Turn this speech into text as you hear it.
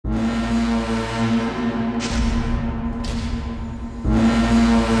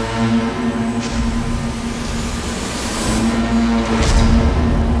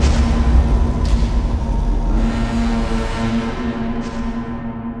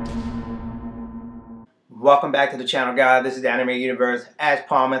Welcome back to the channel, guys. This is the Anime Universe. As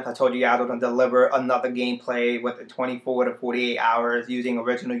promised, I told you guys I was going to deliver another gameplay within 24 to 48 hours using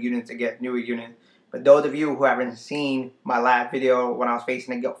original units against newer units. But those of you who haven't seen my last video when I was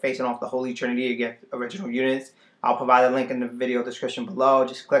facing off the Holy Trinity against original units, I'll provide a link in the video description below.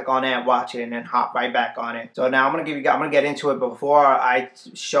 Just click on that, watch it, and then hop right back on it. So now I'm gonna get into it. But before I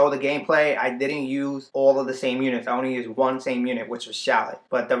show the gameplay, I didn't use all of the same units. I only used one same unit, which was Shallot.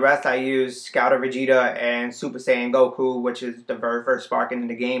 But the rest I used Scouter Vegeta and Super Saiyan Goku, which is the very first Sparking in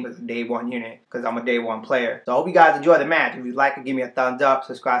the game, is a day one unit because I'm a day one player. So I hope you guys enjoy the match. If you like it, give me a thumbs up,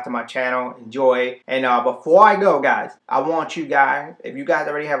 subscribe to my channel, enjoy. And before I go, guys, I want you guys, if you guys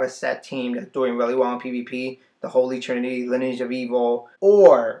already have a set team that's doing really well in PvP, the Holy Trinity, Lineage of Evil,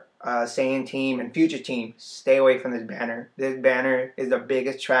 or Saiyan team and Future team, stay away from this banner. This banner is the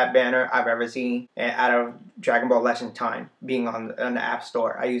biggest trap banner I've ever seen out of Dragon Ball Legends time, being on the App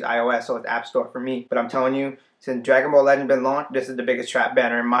Store. I use iOS, so it's App Store for me. But I'm telling you, since Dragon Ball Legends been launched, this is the biggest trap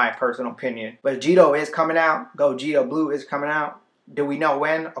banner in my personal opinion. But Vegeta is coming out. Gogeta Blue is coming out. Do we know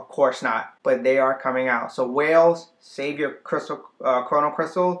when? Of course not. But they are coming out. So Whales, save your Chrono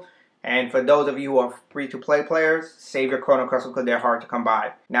Crystal. And for those of you who are free-to-play players, save your Chrono Crystal because they're hard to come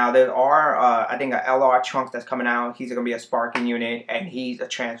by. Now, there are, I think, a LR Trunks that's coming out. He's going to be a Sparking unit, and he's a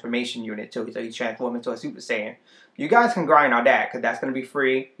transformation unit, too. So he's transformed into a Super Saiyan. You guys can grind on that because that's going to be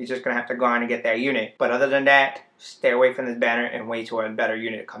free. You're just going to have to grind to get that unit. But other than that, stay away from this banner and wait till a better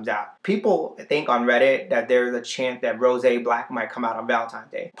unit comes out. People think on Reddit that there's a chance that Rose Black might come out on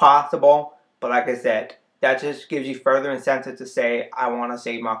Valentine's Day. Possible, but like I said, that just gives you further incentive to say, I want to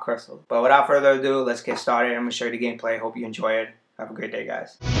save my crystals. But without further ado, let's get started. I'm going to show you the gameplay. Hope you enjoy it. Have a great day,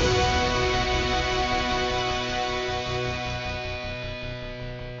 guys.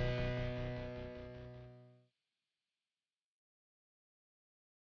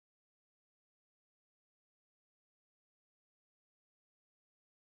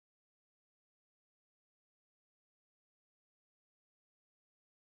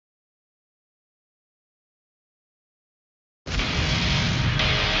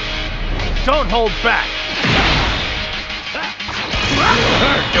 Don't hold back!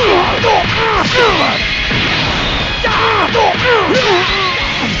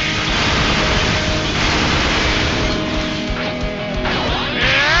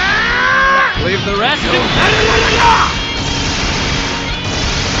 Leave the rest to...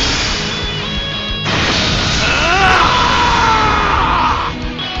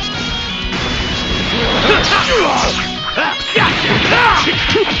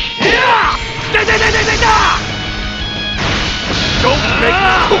 Don't make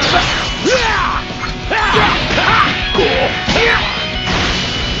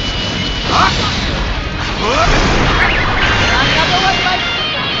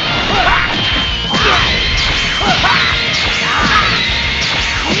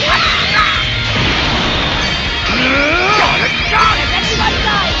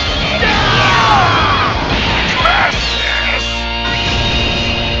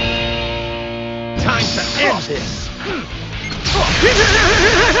time to end this.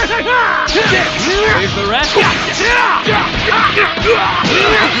 Leave the rest.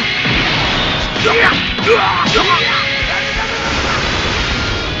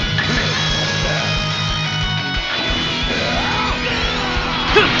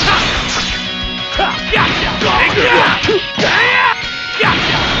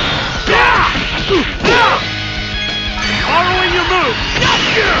 Following your move.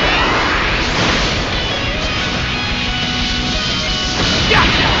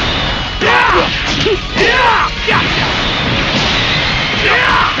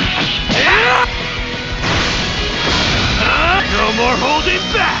 No more holding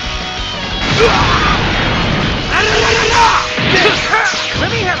back! Let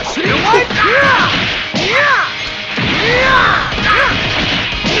me have a see you what?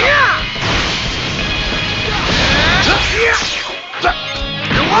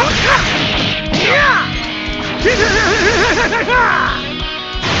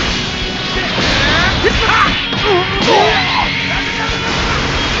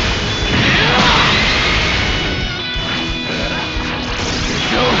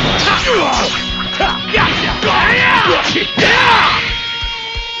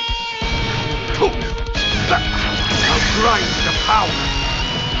 I'll grind the power.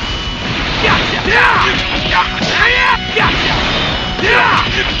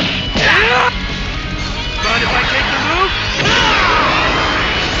 Mind if I take the move?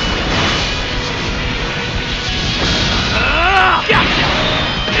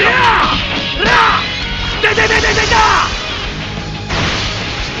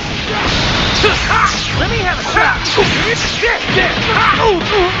 Let me have a shot!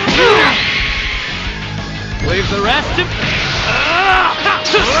 Leave the rest to...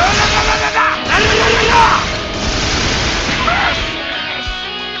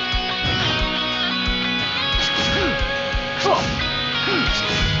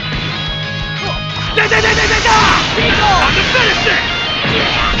 Time to finish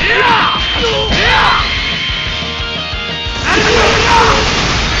it!